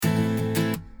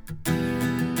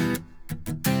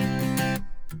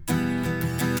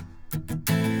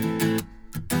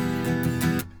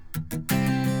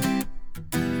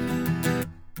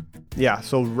Yeah,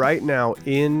 so right now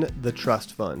in the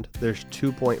trust fund, there's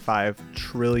 $2.5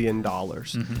 trillion.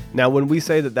 Now, when we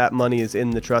say that money is in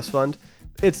the trust fund,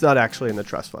 it's not actually in the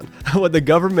trust fund. What the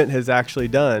government has actually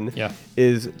done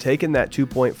is taken that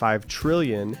 2.5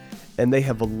 trillion and they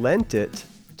have lent it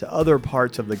to other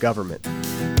parts of the government.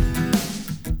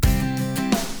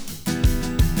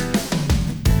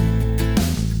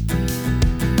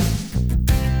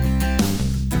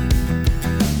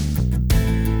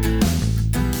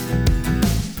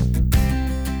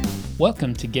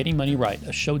 Welcome to Getting Money Right,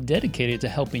 a show dedicated to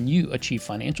helping you achieve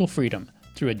financial freedom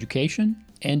through education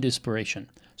and inspiration,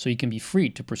 so you can be free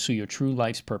to pursue your true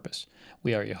life's purpose.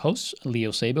 We are your hosts,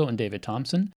 Leo Sabo and David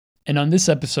Thompson, and on this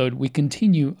episode, we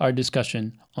continue our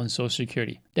discussion on Social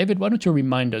Security. David, why don't you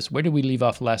remind us, where did we leave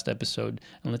off last episode?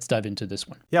 And let's dive into this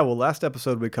one. Yeah, well, last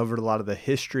episode we covered a lot of the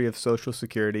history of Social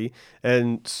Security,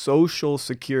 and Social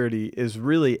Security is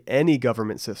really any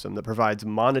government system that provides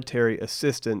monetary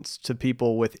assistance to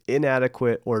people with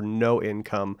inadequate or no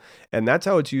income, and that's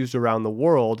how it's used around the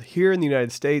world. Here in the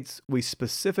United States, we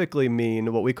specifically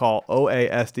mean what we call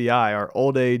OASDI, our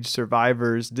Old Age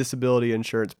Survivors Disability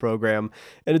Insurance Program,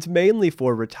 and it's mainly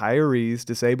for retirees,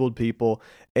 disabled people,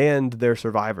 and their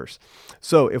survivors.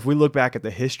 So if we look back at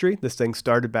the history, this thing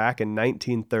started back in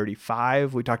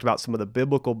 1935. We talked about some of the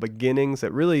biblical beginnings,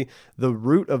 that really the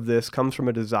root of this comes from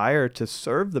a desire to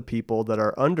serve the people that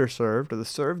are underserved, or to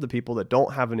serve the people that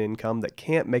don't have an income, that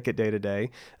can't make it day to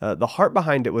day. The heart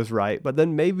behind it was right, but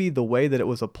then maybe the way that it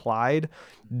was applied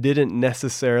didn't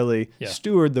necessarily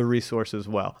steward the resources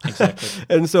well. Exactly.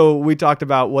 And so we talked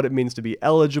about what it means to be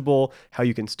eligible, how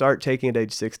you can start taking at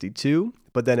age 62,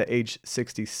 but then at age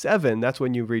 67, that's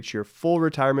when you reach your full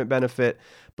retirement benefit,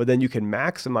 but then you can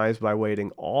maximize by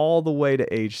waiting all the way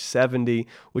to age 70,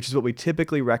 which is what we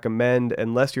typically recommend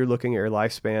unless you're looking at your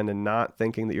lifespan and not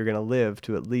thinking that you're going to live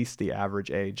to at least the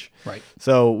average age. Right.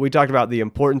 So we talked about the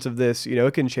importance of this. You know,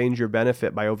 it can change your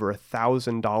benefit by over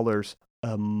 $1,000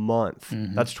 a month.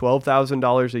 That's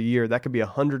 $12,000 a year. That could be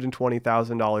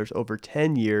 $120,000 over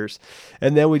 10 years.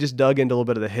 And then we just dug into a little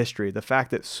bit of the history, the fact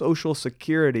that Social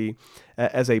Security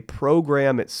as a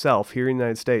program itself here in the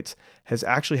United States has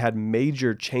actually had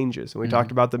major changes. And we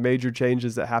talked about the major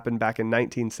changes that happened back in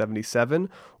 1977,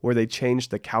 where they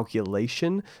changed the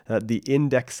calculation, the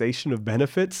indexation of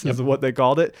benefits is what they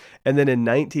called it. And then in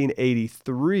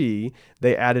 1983,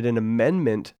 they added an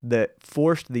amendment that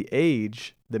forced the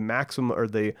age, the maximum or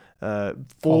the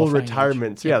full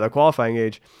retirement, the qualifying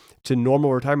age, to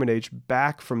normal retirement age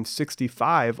back from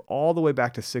 65 all the way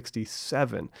back to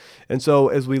 67. And so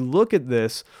as we look at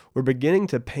this, we're beginning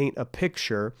to paint a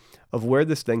picture of where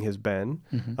this thing has been,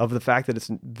 of the fact that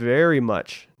it's very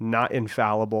much not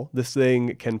infallible. This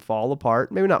thing can fall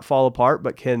apart, maybe not fall apart,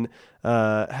 but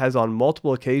has on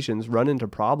multiple occasions run into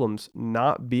problems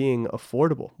not being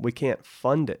affordable. We can't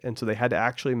fund it. And so they had to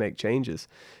actually make changes.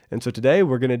 And so today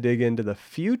we're going to dig into the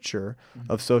future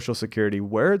of Social Security,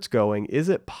 where it's going. Is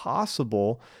it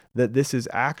possible that this is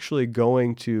actually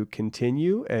going to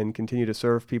continue to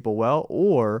serve people well,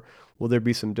 or will there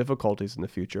be some difficulties in the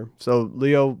future? So,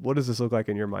 Leo, what does this look like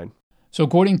in your mind? So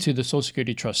according to the Social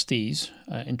Security trustees,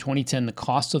 in 2010, the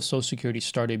cost of Social Security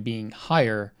started being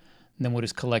higher than what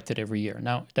is collected every year.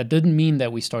 Now, that didn't mean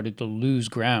that we started to lose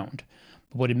ground.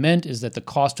 But what it meant is that the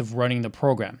cost of running the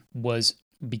program was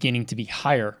beginning to be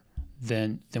higher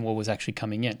than what was actually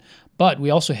coming in. But we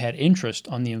also had interest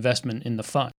on the investment in the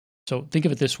fund. So think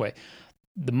of it this way.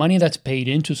 The money that's paid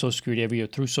into Social Security every year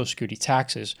through Social Security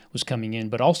taxes was coming in,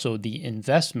 but also the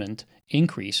investment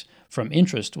increase from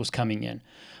interest was coming in.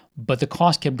 But the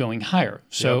cost kept going higher.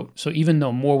 So even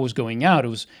though more was going out, it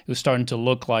was starting to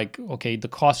look like, okay, the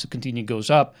cost continue goes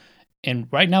up. And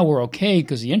right now we're okay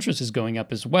because the interest is going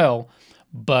up as well.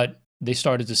 But they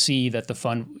started to see that the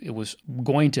fund, it was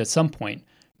going to at some point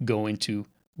go into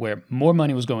where more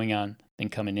money was going on than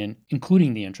coming in,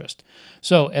 including the interest.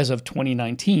 So as of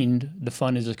 2019, the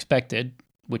fund is expected,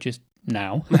 which is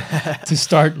now, to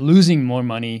start losing more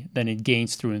money than it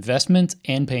gains through investment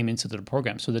and payments into the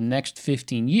program. So the next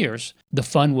 15 years, the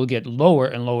fund will get lower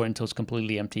and lower until it's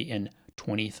completely empty in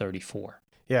 2034.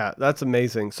 Yeah, that's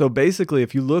amazing. So basically,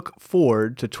 if you look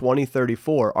forward to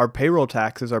 2034, our payroll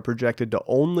taxes are projected to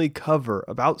only cover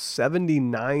about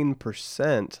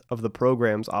 79% of the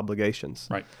program's obligations.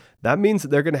 Right. That means that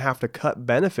they're going to have to cut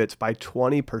benefits by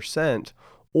 20%,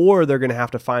 or they're going to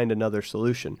have to find another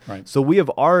solution. Right. So we have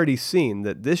already seen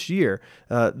that this year,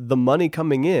 the money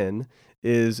coming in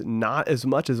is not as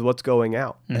much as what's going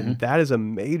out. And that is a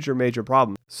major, major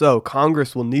problem. So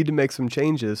Congress will need to make some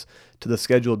changes to the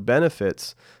scheduled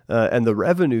benefits and the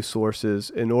revenue sources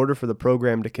in order for the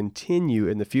program to continue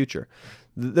in the future.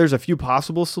 There's a few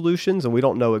possible solutions, and we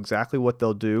don't know exactly what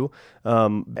they'll do.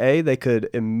 They could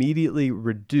immediately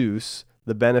reduce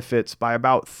the benefits by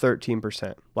about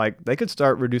 13%. Like, they could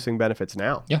start reducing benefits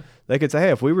now. Yeah. They could say,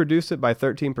 hey, if we reduce it by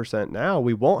 13% now,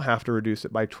 we won't have to reduce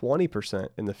it by 20%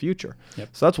 in the future. Yep.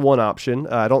 So that's one option.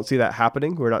 I don't see that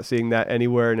happening. We're not seeing that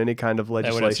anywhere in any kind of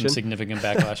legislation. That would have some significant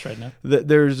backlash right now.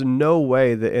 There's no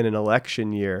way that in an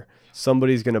election year,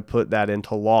 somebody's going to put that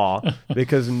into law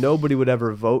because nobody would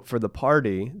ever vote for the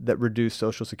party that reduced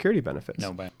Social Security benefits.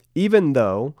 No way. Even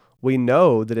though we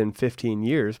know that in 15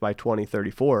 years, by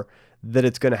 2034, that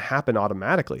it's going to happen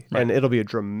automatically, right, and it'll be a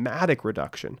dramatic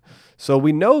reduction. So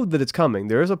we know that it's coming.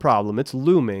 There is a problem. It's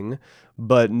looming,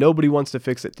 but nobody wants to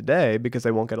fix it today because they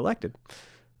won't get elected.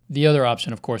 The other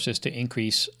option, of course, is to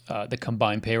increase the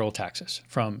combined payroll taxes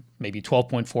from maybe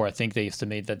 12.4. I think they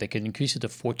estimate that they could increase it to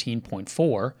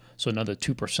 14.4, so another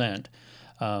 2%,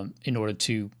 in order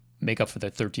to make up for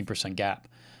the 13% gap,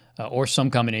 or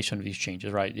some combination of these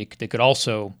changes, right? They could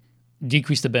also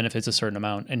decrease the benefits a certain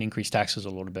amount and increase taxes a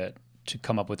little bit to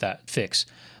come up with that fix.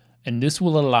 And this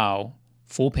will allow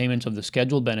full payments of the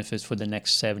scheduled benefits for the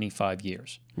next 75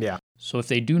 years. Yeah. So if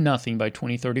they do nothing by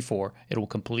 2034, it will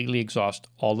completely exhaust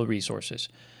all the resources.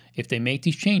 If they make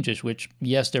these changes, which,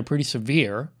 yes, they're pretty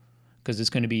severe because it's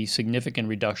going to be significant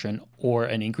reduction or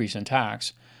an increase in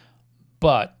tax,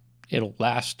 but it'll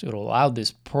allow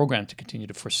this program to continue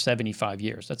for 75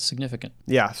 years. That's significant.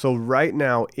 Yeah. So right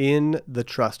now in the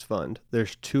trust fund,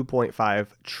 there's $2.5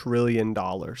 trillion.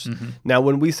 Mm-hmm. Now,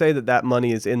 when we say that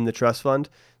money is in the trust fund,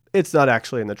 it's not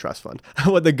actually in the trust fund.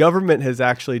 What the government has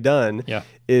actually done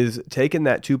is taken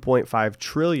that $2.5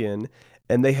 trillion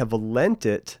and they have lent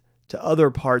it to other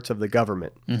parts of the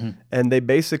government. Mm-hmm. And they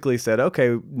basically said,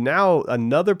 okay, now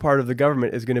another part of the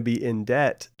government is going to be in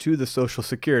debt to the Social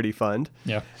Security Fund.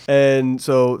 Yeah. And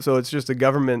so it's just the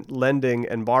government lending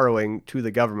and borrowing to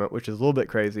the government, which is a little bit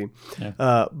crazy.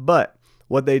 Yeah. But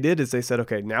what they did is they said,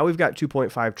 okay, now we've got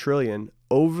 $2.5 trillion.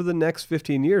 Over the next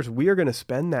 15 years, we are going to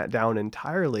spend that down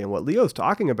entirely. And what Leo's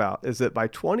talking about is that by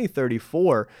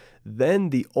 2034,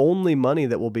 then the only money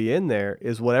that will be in there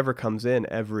is whatever comes in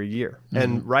every year. Mm-hmm.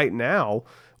 And right now,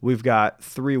 we've got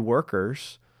 3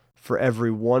 workers for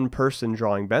every 1 person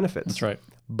drawing benefits. That's right.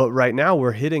 But right now,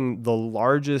 we're hitting the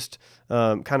largest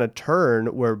kind of turn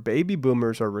where baby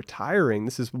boomers are retiring.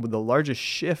 This is the largest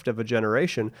shift of a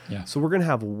generation. Yeah. So we're going to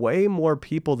have way more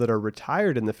people that are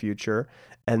retired in the future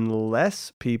and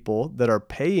less people that are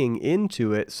paying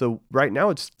into it. So right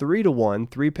now it's 3-to-1,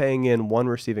 3 paying in, 1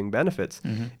 receiving benefits.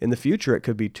 Mm-hmm. In the future, it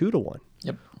could be 2-to-1.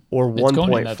 Yep. Or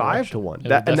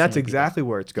 1.5-to-1. And that's exactly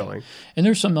where it's going. Yeah. And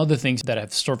there's some other things that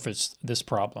have surfaced this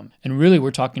problem. And really,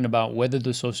 we're talking about whether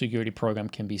the Social Security program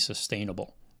can be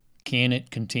sustainable. Can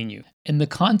it continue? And the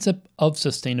concept of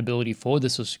sustainability for the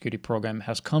Social Security program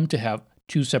has come to have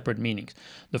 2 separate meanings.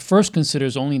 The first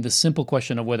considers only the simple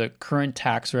question of whether current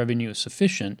tax revenue is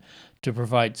sufficient to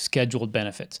provide scheduled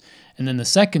benefits. And then the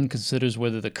second considers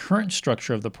whether the current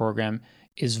structure of the program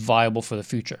is viable for the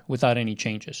future without any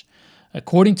changes.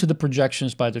 According to the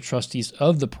projections by the trustees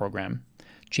of the program,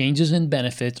 changes in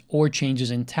benefits or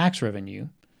changes in tax revenue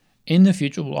in the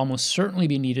future will almost certainly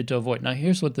be needed to avoid. Now,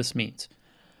 here's what this means.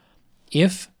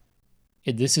 If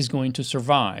this is going to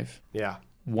survive,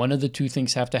 one of the 2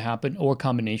 things have to happen, or a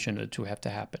combination of the 2 have to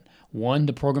happen. One,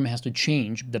 the program has to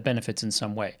change the benefits in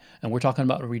some way, and we're talking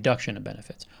about a reduction of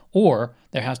benefits. Or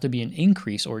there has to be an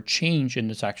increase or change in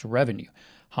the tax revenue.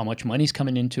 How much money is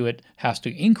coming into it has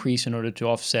to increase in order to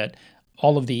offset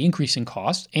all of the increasing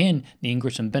costs and the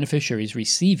increase in beneficiaries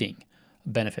receiving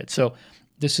benefits. So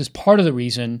this is part of the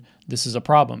reason this is a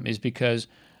problem, is because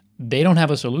they don't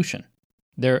have a solution.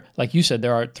 There, like you said,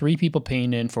 there are 3 people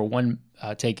paying in for 1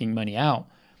 taking money out,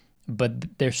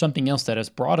 but there's something else that has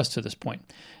brought us to this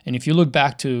point. And if you look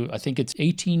back to, I think it's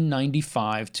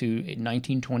 1895 to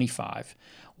 1925,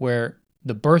 where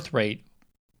the birth rate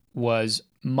was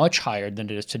much higher than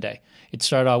it is today. It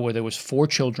started out where there was 4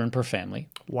 children per family.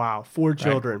 Wow, 4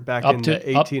 children back in the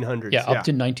 1800s. Up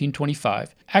to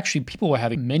 1925. Actually, people were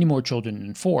having many more children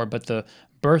than 4, but the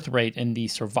birth rate and the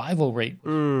survival rate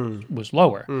was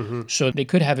lower. Mm-hmm. So they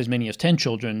could have as many as 10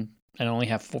 children and only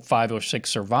have 5 or 6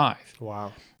 survive.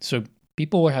 Wow. So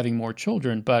people were having more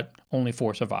children, but only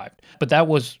 4 survived. But that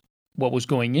was what was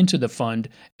going into the fund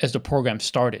as the program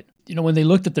started. You know, when they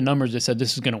looked at the numbers, they said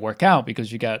this is going to work out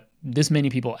because you got this many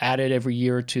people added every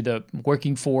year to the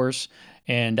working force,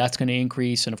 and that's going to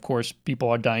increase. And of course, people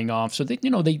are dying off. So they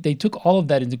took all of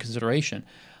that into consideration.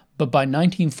 But by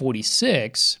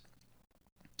 1946,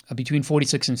 between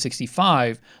 46 and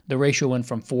 65, the ratio went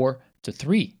from 4 to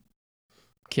 3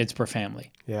 kids per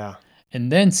family. Yeah.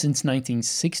 And then since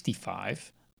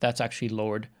 1965, that's actually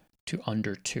lowered to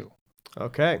under 2.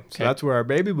 Okay. So that's where our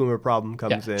baby boomer problem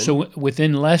comes in. So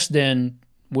within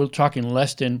we're talking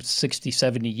less than 60,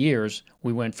 70 years,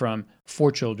 we went from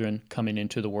 4 children coming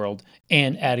into the world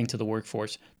and adding to the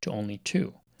workforce to only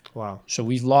 2. Wow. So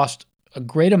we've lost a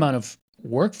great amount of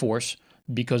workforce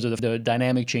because of the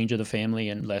dynamic change of the family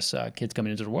and less kids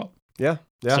coming into the world. Yeah.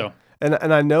 Yeah. So,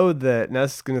 and I know that, now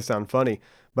this is going to sound funny,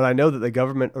 but I know that the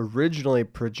government originally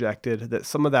projected that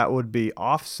some of that would be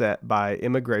offset by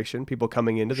immigration, people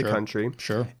coming into the country.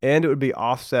 Sure. And it would be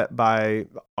offset by,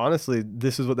 honestly,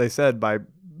 this is what they said, by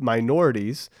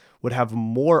minorities would have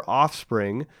more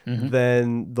offspring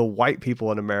than the white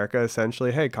people in America.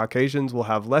 Essentially, hey, Caucasians will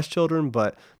have less children,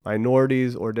 but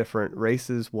minorities or different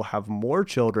races will have more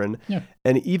children. Yeah.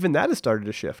 And even that has started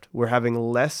to shift. We're having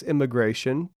less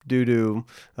immigration due to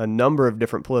a number of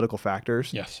different political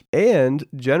factors. Yes. And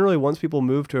generally, once people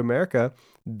move to America,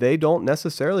 they don't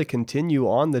necessarily continue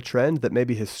on the trend that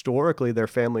maybe historically their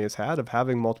family has had of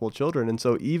having multiple children. And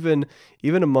so even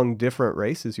among different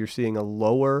races, you're seeing a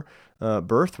lower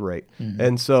birth rate.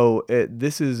 And so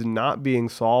this is not being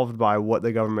solved by what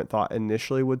the government thought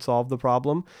initially would solve the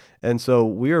problem. And so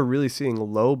we are really seeing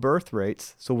low birth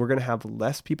rates. So we're going to have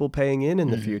less people paying in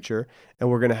the future,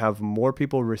 and we're going to have more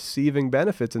people receiving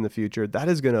benefits in the future. That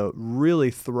is going to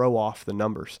really throw off the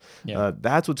numbers. Yeah.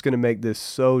 That's what's going to make this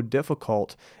so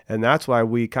difficult. And that's why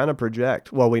we kind of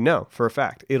project, well, we know for a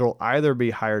fact, it'll either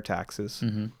be higher taxes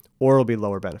or it'll be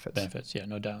lower benefits. Benefits, yeah,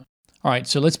 no doubt. All right,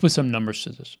 so let's put some numbers to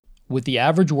this. With the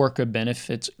average worker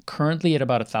benefits currently at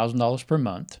about $1,000 per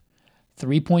month,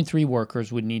 3.3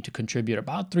 workers would need to contribute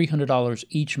about $300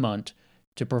 each month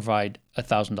to provide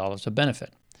 $1,000 of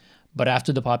benefit. But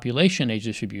after the population age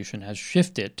distribution has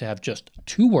shifted to have just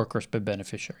 2 workers per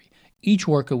beneficiary, each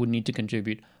worker would need to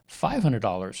contribute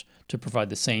 $500 to provide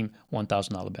the same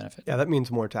 $1,000 benefit. Yeah, that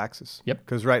means more taxes. Yep.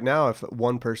 Because right now, if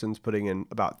one person's putting in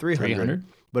about 300,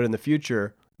 but in the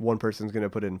future, one person's going to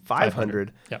put in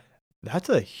 500, Yep. That's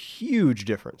a huge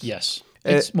difference. Yes.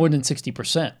 It's more than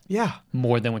 60%. Yeah.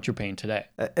 More than what you're paying today.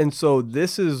 And so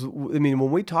this is, I mean, when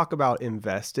we talk about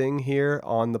investing here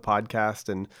on the podcast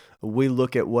and we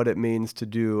look at what it means to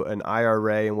do an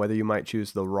IRA and whether you might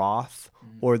choose the Roth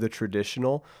or the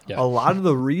traditional, a lot of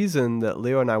the reason that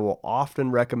Leo and I will often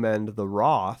recommend the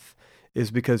Roth is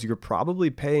because you're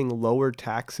probably paying lower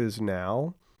taxes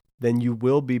now than you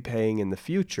will be paying in the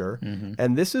future.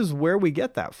 And this is where we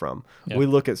get that from. Yep. We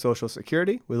look at Social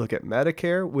Security, we look at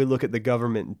Medicare, we look at the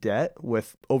government debt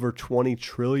with over $20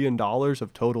 trillion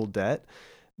of total debt.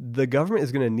 The government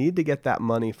is going to need to get that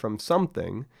money from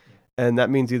something. And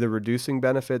that means either reducing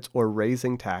benefits or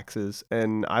raising taxes.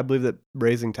 And I believe that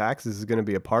raising taxes is going to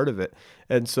be a part of it.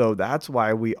 And so that's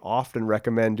why we often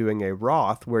recommend doing a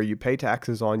Roth where you pay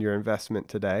taxes on your investment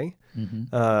today,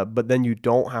 but then you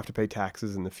don't have to pay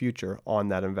taxes in the future on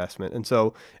that investment. And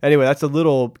so anyway, that's a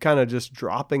little kind of just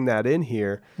dropping that in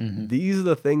here. These are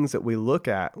the things that we look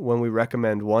at when we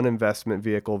recommend one investment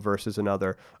vehicle versus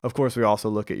another. Of course, we also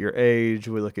look at your age,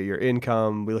 we look at your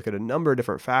income, we look at a number of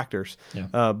different factors.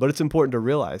 But it's important to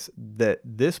realize that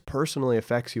this personally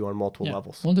affects you on multiple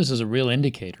levels. Well, this is a real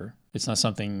indicator. It's not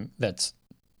something that's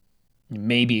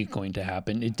maybe going to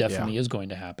happen. It definitely is going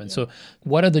to happen. So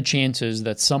what are the chances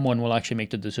that someone will actually make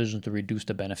the decision to reduce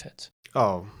the benefits?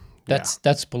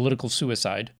 That's political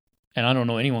suicide. And I don't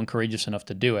know anyone courageous enough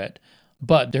to do it.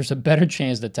 But there's a better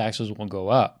chance that taxes will go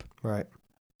up. Right.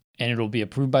 And it'll be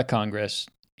approved by Congress.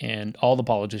 And all the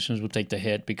politicians will take the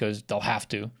hit because they'll have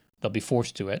to. They'll be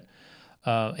forced to it.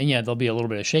 And there'll be a little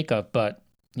bit of shakeup. But,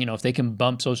 if they can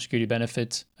bump Social Security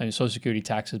benefits, Social Security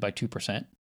taxes by 2%,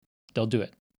 they'll do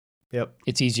it. Yep.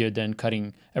 It's easier than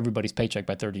cutting everybody's paycheck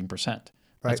by 13%.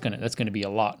 Right. That's gonna be a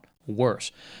lot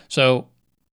worse. So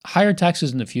higher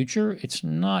taxes in the future, it's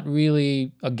not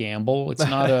really a gamble. It's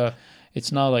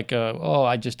not like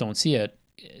I just don't see it.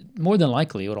 More than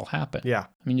likely it'll happen. Yeah.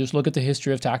 Just look at the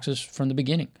history of taxes from the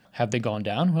beginning. Have they gone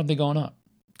down or have they gone up?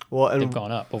 Well, and they've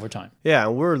gone up over time. Yeah,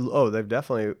 and they've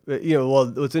definitely,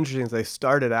 what's interesting is they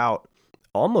started out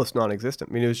almost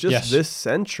non-existent. It was just this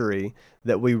century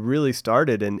that we really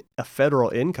started in a federal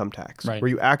income tax, where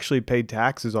you actually paid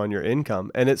taxes on your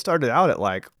income. And it started out at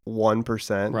like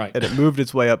 1%, and it moved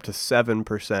its way up to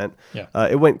 7%.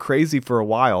 It went crazy for a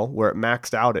while where it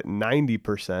maxed out at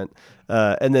 90%,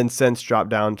 and then since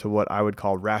dropped down to what I would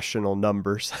call rational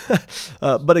numbers.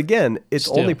 But again, it's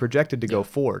only projected to go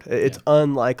forward. It's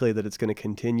unlikely that it's going to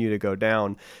continue to go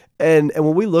down. And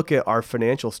when we look at our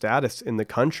financial status in the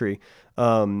country,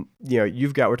 we're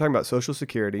talking about Social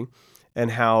Security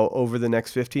and how over the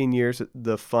next 15 years,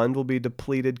 the fund will be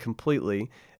depleted completely.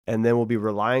 and then we'll be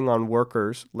relying on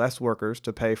less workers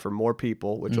to pay for more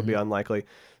people, which will be unlikely.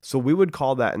 So we would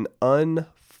call that an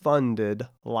unfunded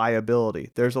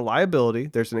liability. There's a liability,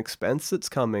 there's an expense that's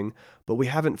coming, but we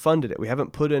haven't funded it. We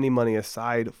haven't put any money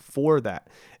aside for that.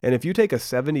 And if you take a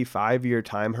 75-year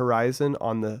time horizon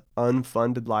on the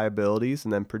unfunded liabilities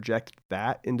and then project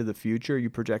that into the future, you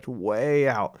project way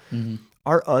out.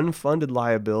 Our unfunded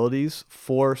liabilities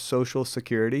for Social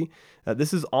Security,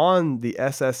 this is on the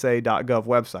SSA.gov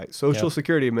website, Social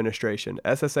Security Administration,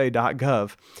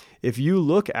 SSA.gov. If you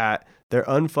look at their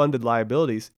unfunded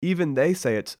liabilities, even they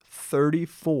say it's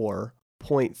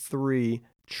 $34.3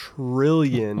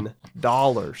 trillion.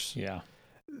 Yeah.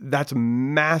 That's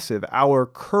massive. Our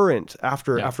current,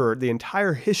 after the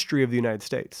entire history of the United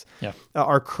States,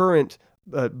 our current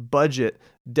budget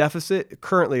deficit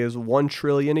currently is $1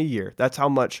 trillion a year. That's how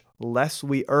much less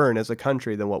we earn as a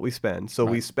country than what we spend. So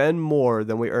we spend more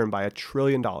than we earn by $1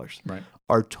 trillion. Right.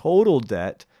 Our total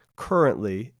debt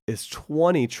currently is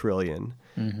 $20 trillion.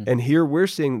 And here we're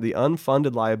seeing the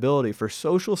unfunded liability for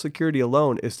Social Security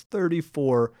alone is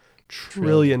 $34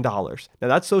 trillion. Now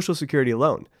that's Social Security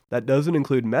alone. That doesn't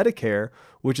include Medicare,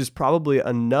 which is probably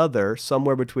another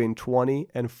somewhere between $20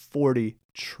 and $40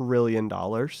 trillion.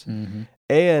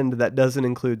 And that doesn't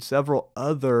include several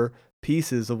other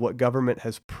pieces of what government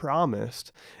has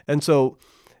promised. And so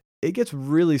it gets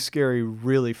really scary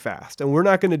really fast. And we're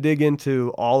not going to dig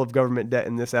into all of government debt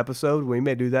in this episode. We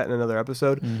may do that in another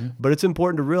episode. But it's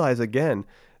important to realize, again,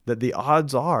 that the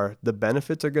odds are the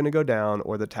benefits are going to go down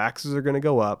or the taxes are going to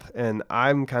go up. And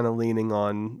I'm kind of leaning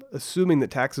on assuming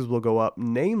that taxes will go up,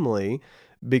 namely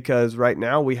because right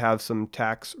now we have some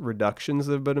tax reductions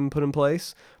that have been put in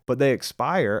place, but they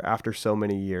expire after so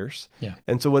many years.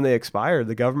 And so when they expire,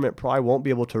 the government probably won't be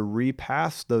able to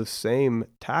repass those same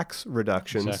tax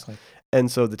reductions. And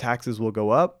so the taxes will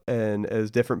go up, and as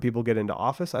different people get into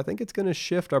office, I think it's going to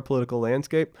shift our political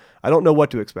landscape. I don't know what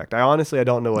to expect. I honestly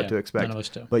don't know what to expect. None of us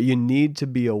do. But you need to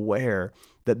be aware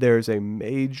that there's a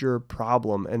major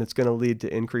problem, and it's going to lead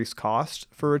to increased cost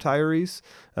for retirees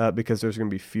because there's going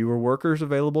to be fewer workers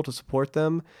available to support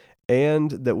them,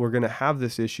 and that we're going to have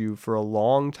this issue for a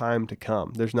long time to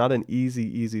come. There's not an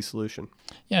easy solution.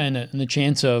 Yeah, and the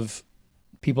chance of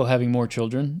people having more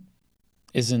children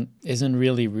isn't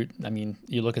really, I mean,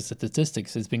 you look at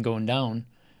statistics, it's been going down.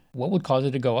 What would cause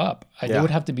it to go up? There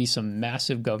would have to be some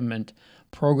massive government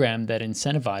program that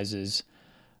incentivizes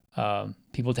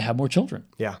people to have more children.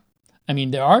 I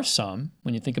mean, there are some,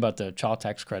 when you think about the child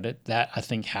tax credit, that I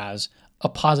think has a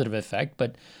positive effect,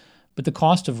 but the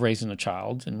cost of raising a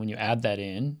child, and when you add that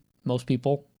in, most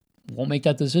people won't make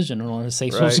that decision in order to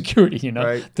save Social Security, you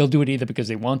know? They'll do it either because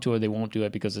they want to or they won't do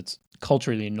it because it's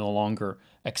culturally no longer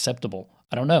acceptable.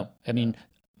 I don't know. I mean,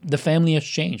 the family has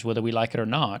changed, whether we like it or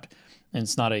not, and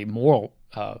it's not a moral,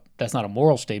 that's not a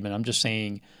moral statement. I'm just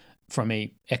saying from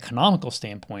a economical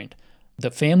standpoint,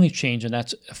 the family's changed, and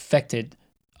that's affected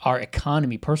our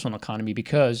economy, personal economy,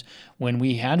 because when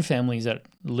we had families that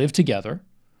lived together,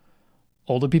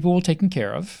 older people were taken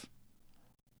care of,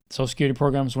 Social Security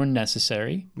programs were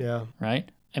necessary, right?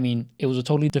 I mean, it was a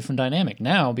totally different dynamic.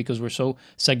 Now, because we're so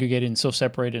segregated and so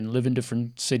separated and live in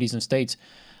different cities and states,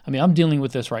 I mean, I'm dealing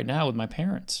with this right now with my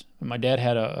parents. My dad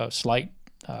had a slight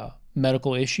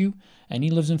medical issue, and he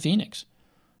lives in Phoenix.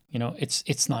 You know,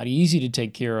 it's not easy to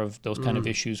take care of those kind of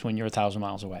issues when you're 1,000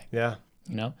 miles away. You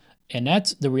know, and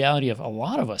that's the reality of a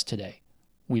lot of us today.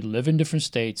 We live in different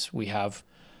states. We have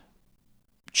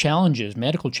challenges,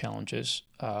 medical challenges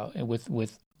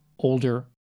with older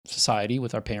society,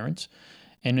 with our parents.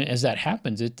 And as that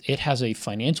happens, it has a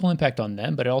financial impact on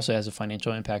them, but it also has a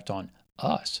financial impact on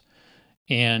us.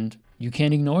 And you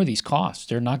can't ignore these costs.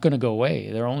 They're not going to go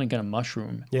away. They're only going to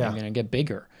mushroom. They're going to get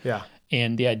bigger.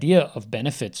 And the idea of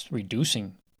benefits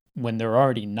reducing when they're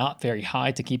already not very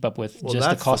high to keep up with just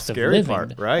the cost of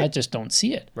living, I just don't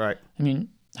see it. I mean,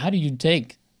 how do you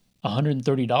take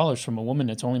 $130 from a woman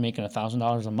that's only making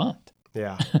 $1,000 a month?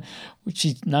 Which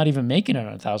she's not even making it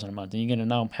on $1,000 a month, and you're going to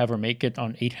now have her make it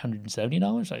on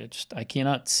 $870. I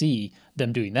cannot see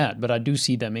them doing that, but I do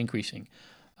see them increasing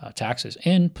taxes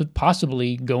and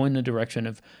possibly go in the direction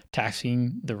of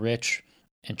taxing the rich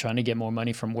and trying to get more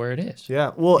money from where it is.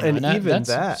 Well, you know, and even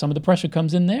that, some of the pressure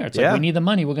comes in there. It's like, we need the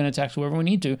money, we're going to tax whoever we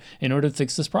need to in order to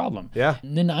fix this problem.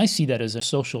 And then I see that as a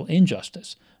social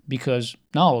injustice, because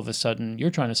now all of a sudden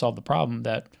you're trying to solve the problem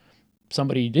that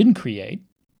somebody didn't create,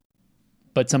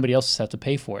 but somebody else has to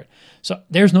pay for it. So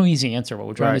there's no easy answer. What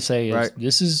we're trying to say is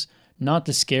this is not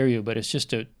to scare you, but it's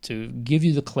just to give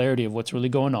you the clarity of what's really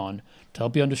going on, to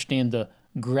help you understand the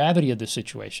gravity of the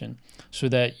situation so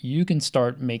that you can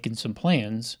start making some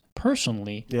plans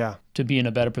personally to be in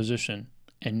a better position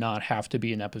and not have to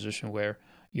be in that position where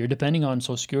you're depending on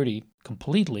Social Security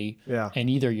completely, Yeah. and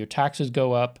either your taxes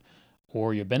go up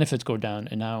or your benefits go down,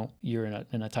 and now you're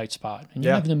in a tight spot, and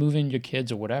you're having to move in your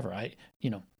kids or whatever.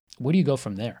 Where do you go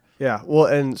from there? Yeah. Well,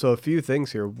 and so a few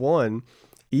things here. One,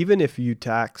 even if you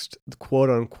taxed quote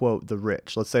unquote the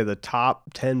rich, let's say the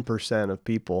top 10% of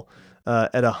people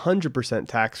at 100%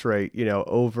 tax rate,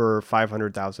 over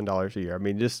 $500,000 a year. I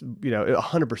mean, just,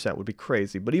 100% would be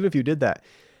crazy. But even if you did that,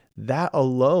 that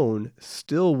alone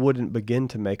still wouldn't begin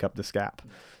to make up this gap.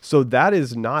 So that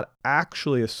is not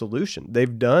actually a solution.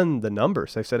 They've done the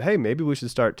numbers. They've said, hey, maybe we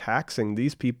should start taxing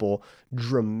these people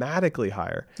dramatically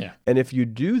higher. Yeah. And if you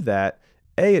do that,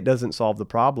 A, it doesn't solve the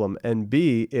problem, and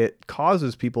B, it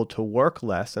causes people to work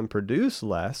less and produce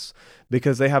less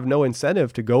because they have no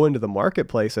incentive to go into the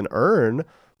marketplace and earn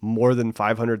more than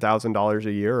 $500,000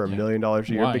 a year or $1 million a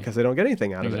year. Why? Because they don't get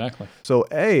anything out of it. Exactly. So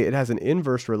A, it has an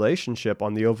inverse relationship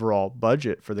on the overall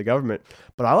budget for the government.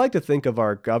 But I like to think of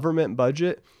our government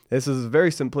budget. This is a very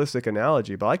simplistic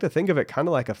analogy, but I like to think of it kind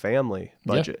of like a family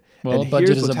budget. Yeah. Well, and a budget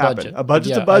here's is what's a happened. budget. A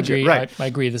budget's Yeah, a budget, I agree. right? I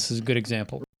agree. This is a good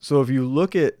example. So if you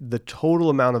look at the total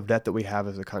amount of debt that we have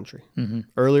as a country,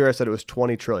 earlier I said it was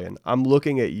 20 trillion. I'm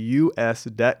looking at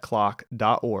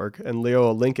usdebtclock.org, and Leo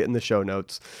will link it in the show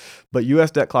notes. But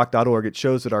usdebtclock.org, it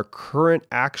shows that our current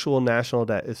actual national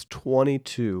debt is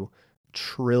 $22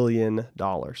 trillion.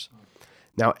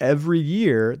 Now, every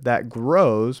year that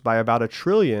grows by about $1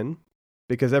 trillion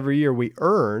because every year we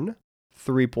earn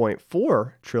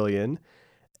 3.4 trillion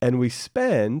and we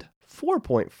spend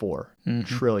 4.4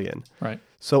 trillion. Right.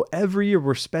 So every year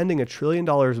we're spending $1 trillion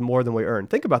more than we earn.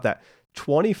 Think about that.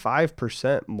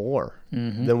 25% more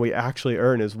than we actually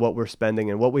earn is what we're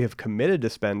spending and what we have committed to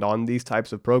spend on these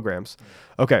types of programs.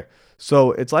 Okay.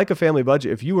 So it's like a family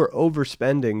budget. If you were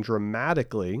overspending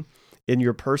dramatically in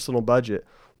your personal budget,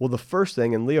 well, the first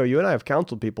thing, and Leo, you and I have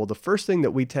counseled people, the first thing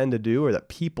that we tend to do, or that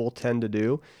people tend to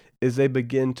do, is they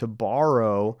begin to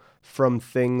borrow from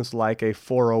things like a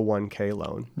 401k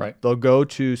loan. Right. They'll go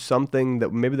to something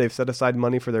that maybe they've set aside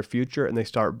money for their future and they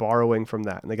start borrowing from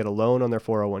that and they get a loan on their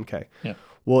 401k. Yeah.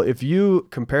 Well, if you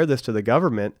compare this to the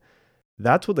government,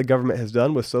 that's what the government has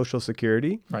done with Social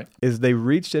Security. Right. Is they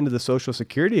reached into the Social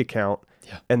Security account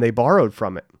and they borrowed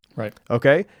from it. Right.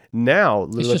 Okay. Now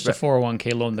it's just a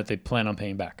 401k loan that they plan on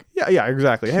paying back. Yeah,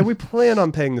 exactly. Hey, we plan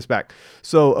on paying this back.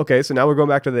 So, okay, so now we're going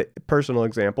back to the personal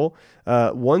example.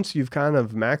 Once you've kind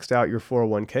of maxed out your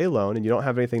 401k loan and you don't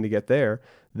have anything to get there,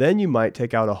 then you might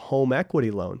take out a home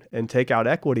equity loan and take out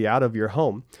equity out of your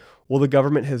home. Well, the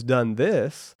government has done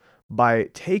this by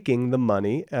taking the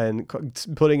money and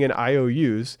putting in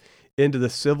IOUs into the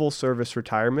civil service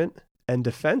retirement and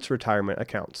defense retirement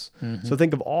accounts. So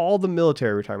think of all the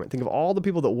military retirement. Think of all the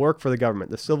people that work for the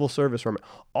government, the civil service retirement.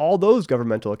 All those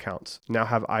governmental accounts now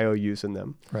have IOUs in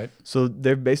them. Right. So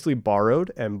they've basically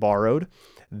borrowed and borrowed.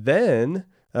 Then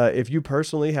if you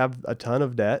personally have a ton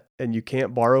of debt and you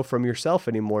can't borrow from yourself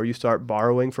anymore, you start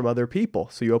borrowing from other people.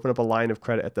 So you open up a line of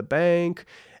credit at the bank.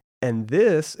 And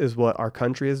this is what our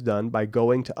country has done by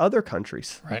going to other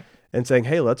countries. Right. And saying,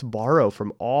 hey, let's borrow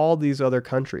from all these other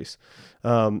countries.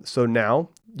 So now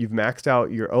you've maxed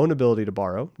out your own ability to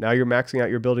borrow. Now you're maxing out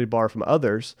your ability to borrow from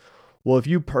others. Well, if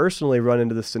you personally run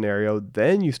into this scenario,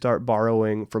 then you start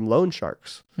borrowing from loan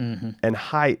sharks and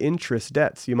high interest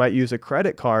debts. You might use a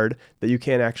credit card that you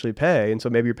can't actually pay. And so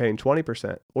maybe you're paying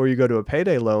 20%, or you go to a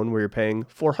payday loan where you're paying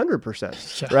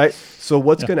 400%, right? So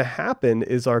what's going to happen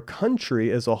is our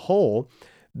country as a whole,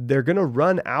 they're going to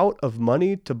run out of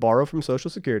money to borrow from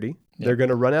Social Security. Yep. They're going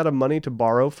to run out of money to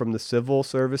borrow from the civil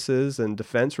services and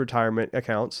defense retirement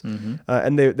accounts.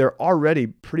 And they're already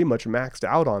pretty much maxed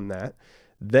out on that.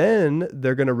 Then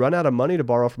they're going to run out of money to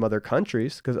borrow from other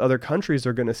countries because other countries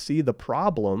are going to see the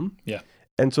problem. Yeah.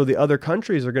 And so the other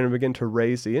countries are going to begin to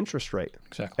raise the interest rate.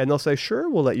 Exactly. And they'll say,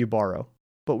 sure, we'll let you borrow,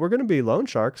 but we're going to be loan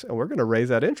sharks and we're going to raise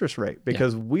that interest rate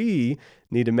because we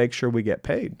need to make sure we get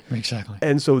paid. Exactly.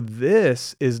 And so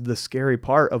this is the scary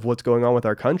part of what's going on with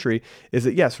our country is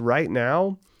that, yes, right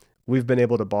now we've been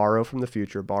able to borrow from the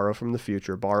future, borrow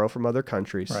from other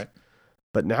countries. Right.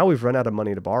 But now we've run out of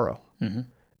money to borrow.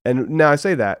 And now I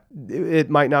say that it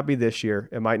might not be this year.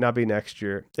 It might not be next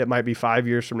year. It might be 5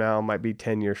 years from now. It might be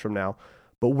 10 years from now.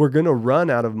 But we're going to run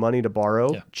out of money to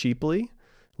borrow cheaply.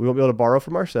 We won't be able to borrow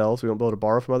from ourselves. We won't be able to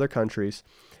borrow from other countries.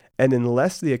 And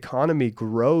unless the economy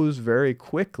grows very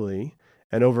quickly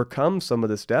and overcomes some of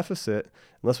this deficit,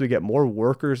 unless we get more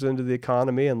workers into the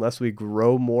economy, unless we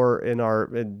grow more in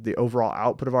the overall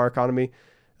output of our economy,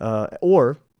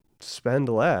 or spend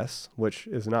less, which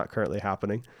is not currently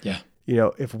happening. Yeah.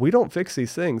 If we don't fix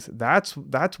these things, that's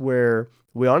where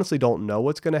we honestly don't know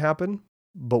what's going to happen.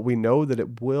 but we know that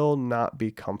it will not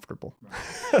be comfortable.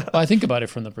 Well, I think about it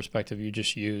from the perspective you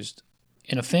just used.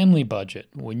 In a family budget,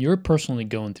 when you're personally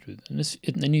going through this,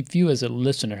 and if you as a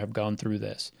listener have gone through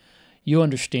this, you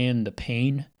understand the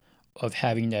pain of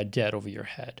having that debt over your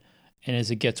head. And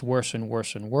as it gets worse and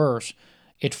worse and worse,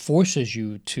 it forces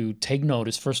you to take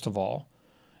notice, first of all,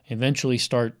 eventually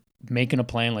start making a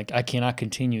plan like, I cannot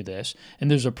continue this. And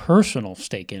there's a personal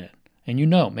stake in it. And you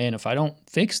know, man, if I don't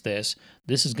fix this,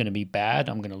 this is going to be bad.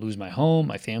 I'm going to lose my home,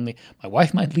 my family, my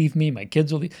wife might leave me, my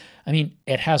kids will leave. I mean,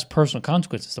 it has personal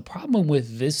consequences. The problem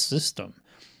with this system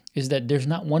is that there's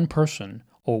not one person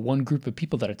or one group of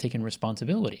people that are taking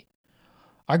responsibility.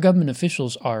 Our government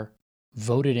officials are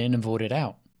voted in and voted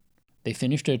out. They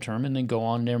finish their term and then go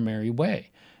on their merry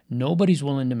way. Nobody's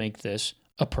willing to make this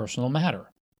a personal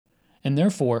matter. And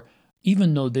therefore,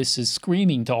 even though this is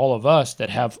screaming to all of us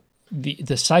that have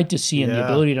the sight to see and the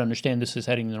ability to understand this is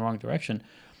heading in the wrong direction,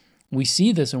 we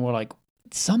see this and we're like,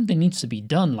 something needs to be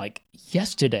done like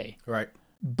yesterday. Right.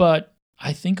 But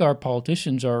I think our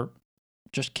politicians are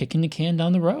just kicking the can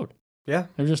down the road. Yeah.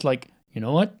 They're just like, you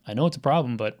know what? I know it's a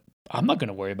problem, but I'm not going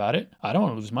to worry about it. I don't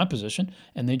want to lose my position.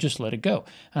 And they just let it go.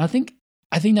 And I think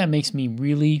that makes me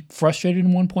really frustrated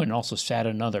in one point and also sad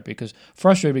at another, because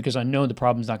frustrated because I know the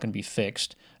problem's not going to be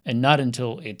fixed and not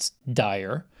until it's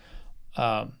dire.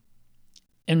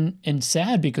 And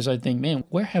sad because I think, man,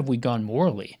 where have we gone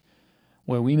morally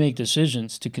where we make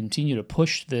decisions to continue to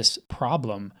push this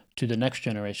problem to the next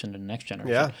generation and the next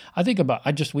generation? Yeah. I think about,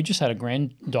 we just had a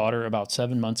granddaughter about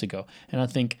 7 months ago, and I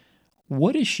think,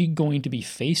 what is she going to be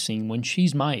facing when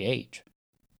she's my age?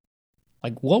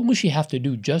 Like, what will she have to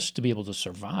do just to be able to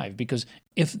survive? Because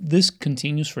if this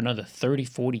continues for another 30,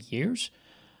 40 years,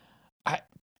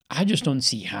 I just don't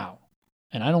see how.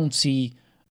 And I don't see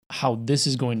how this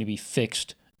is going to be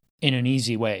fixed in an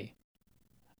easy way.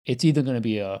 It's either going to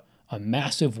be a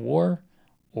massive war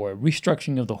or a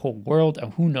restructuring of the whole world.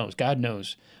 And who knows? God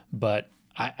knows. But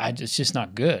it's just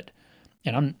not good.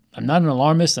 And I'm not an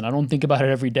alarmist, and I don't think about it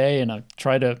every day. And I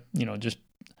try to, just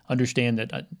understand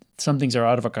that some things are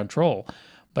out of our control.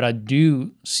 But I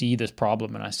do see this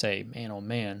problem, and I say, man, oh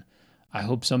man, I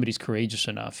hope somebody's courageous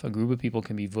enough. A group of people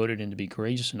can be voted in to be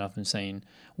courageous enough in saying,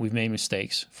 we've made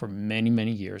mistakes for many,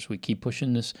 many years. We keep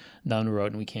pushing this down the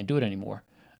road, and we can't do it anymore.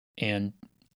 And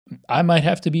I might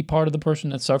have to be part of the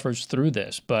person that suffers through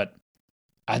this, but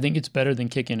I think it's better than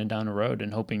kicking it down the road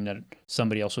and hoping that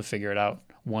somebody else will figure it out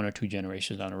 1 or 2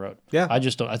 generations down the road. Yeah.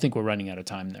 I think we're running out of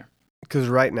time there. Because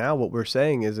right now what we're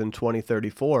saying is in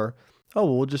 2034,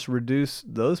 we'll just reduce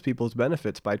those people's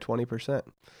benefits by 20%.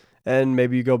 And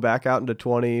maybe you go back out into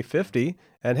 2050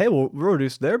 and, hey, we'll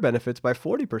reduce their benefits by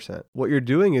 40%. What you're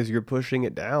doing is you're pushing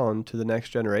it down to the next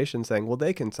generation saying, well,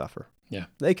 they can suffer. Yeah.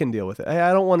 They can deal with it. Hey,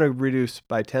 I don't want to reduce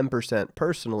by 10%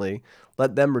 personally.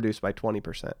 Let them reduce by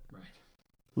 20%. Right.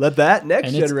 Let that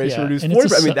next generation reduce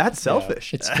 40%. I mean, that's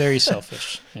selfish. Yeah, it's very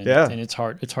selfish. And, and it's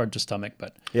hard to stomach.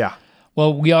 But yeah.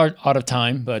 Well, we are out of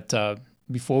time, but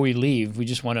before we leave, we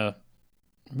just want to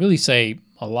really say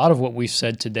a lot of what we've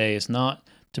said today is not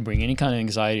to bring any kind of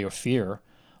anxiety or fear,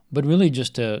 but really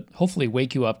just to hopefully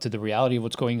wake you up to the reality of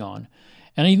what's going on.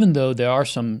 And even though there are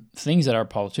some things that our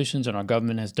politicians and our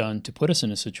government has done to put us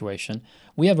in a situation,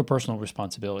 we have a personal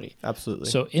responsibility. Absolutely.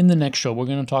 So in the next show, we're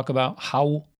going to talk about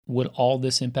how would all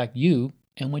this impact you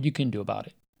and what you can do about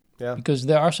it. Yeah. Because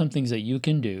there are some things that you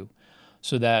can do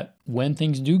so that when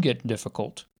things do get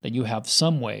difficult, that you have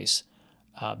some ways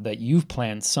that you've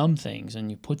planned some things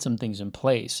and you put some things in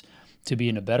place to be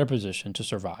in a better position to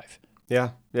survive.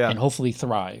 Yeah, yeah. And hopefully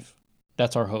thrive.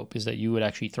 That's our hope, is that you would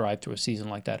actually thrive through a season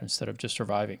like that instead of just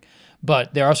surviving.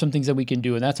 But there are some things that we can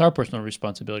do, and that's our personal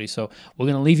responsibility. So we're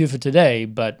going to leave you for today,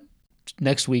 but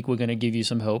next week we're going to give you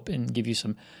some hope and give you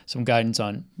some guidance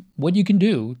on what you can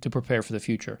do to prepare for the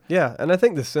future. Yeah, and I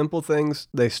think the simple things,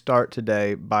 they start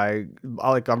today by,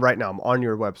 like right now, I'm on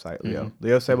your website, Leo,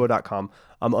 leosebo.com.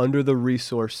 I'm under the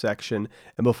resource section,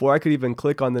 and before I could even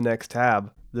click on the next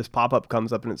tab, this pop-up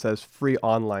comes up and it says free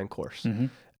online course. Mm-hmm.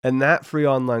 And that free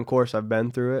online course, I've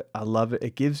been through it. I love it.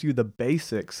 It gives you the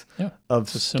basics of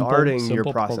starting your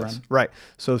process. Program. Right.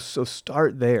 So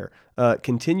start there.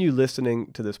 Continue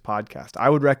listening to this podcast.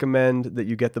 I would recommend that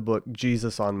you get the book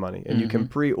Jesus on Money, and you can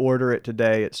pre-order it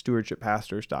today at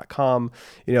stewardshippastors.com.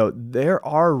 There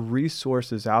are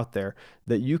resources out there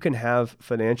that you can have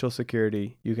financial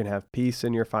security, you can have peace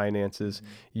in your finances,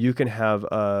 you can have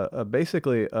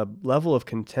basically a level of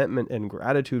contentment and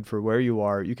gratitude for where you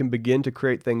are. You can begin to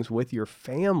create things with your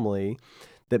family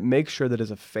that make sure that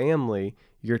as a family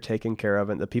you're taken care of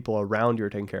and the people around you are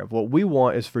taken care of. What we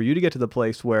want is for you to get to the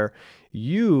place where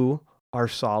you are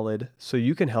solid, so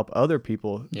you can help other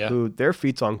people who their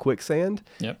feet's on quicksand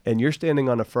and you're standing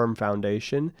on a firm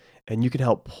foundation, and you can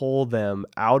help pull them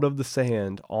out of the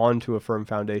sand onto a firm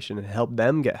foundation and help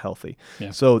them get healthy.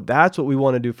 So that's what we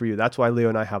want to do for you. That's why Leo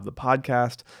and I have the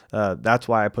podcast. That's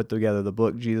why I put together the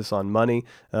book, Jesus on Money.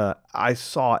 I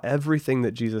saw everything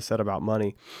that Jesus said about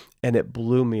money, and it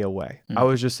blew me away. I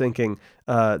was just thinking,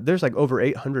 there's like over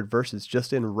 800 verses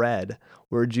just in red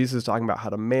where Jesus is talking about how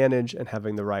to manage and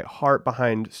having the right heart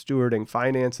behind stewarding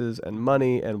finances and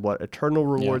money and what eternal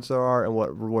rewards there are and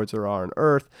what rewards there are on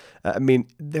earth. I mean,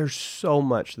 there's so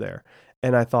much there.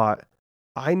 And I thought,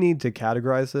 I need to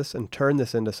categorize this and turn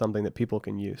this into something that people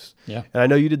can use. And I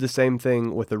know you did the same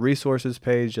thing with the resources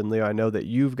page. And Leo, I know that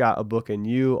you've got a book in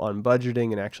you on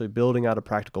budgeting and actually building out a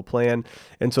practical plan.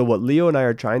 And so what Leo and I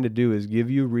are trying to do is give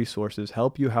you resources,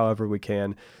 help you however we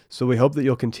can. So we hope that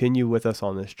you'll continue with us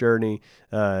on this journey.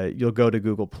 You'll go to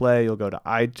Google Play, you'll go to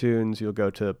iTunes, you'll go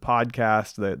to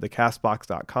podcast, the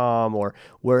castbox.com, or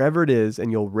wherever it is,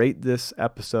 and you'll rate this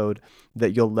episode,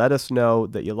 that you'll let us know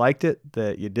that you liked it,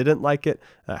 that you didn't like it,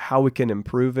 how we can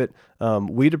improve it.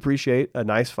 We'd appreciate a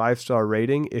nice 5-star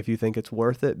rating if you think it's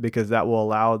worth it, because that will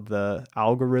allow the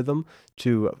algorithm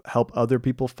to help other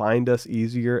people find us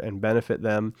easier and benefit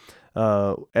them.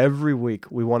 Every week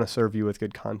we want to serve you with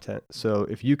good content. So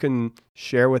if you can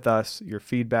share with us your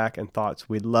feedback and thoughts,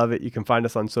 we'd love it. You can find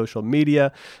us on social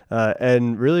media.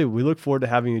 And really, we look forward to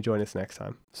having you join us next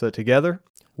time. So together,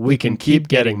 we can keep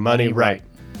getting money right.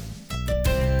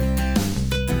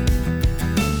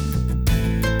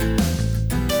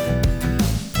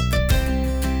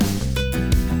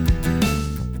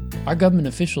 Our government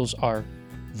officials are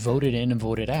voted in and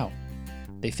voted out.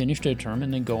 They finish their term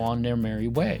and then go on their merry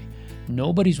way.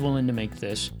 Nobody's willing to make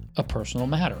this a personal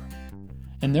matter.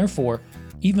 And therefore,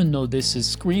 even though this is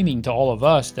screaming to all of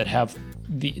us that have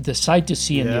the sight to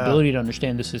see and the ability to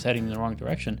understand this is heading in the wrong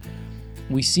direction,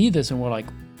 we see this and we're like,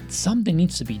 something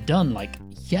needs to be done like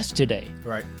yesterday.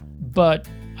 Right. But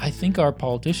I think our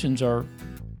politicians are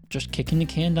just kicking the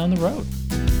can down the road.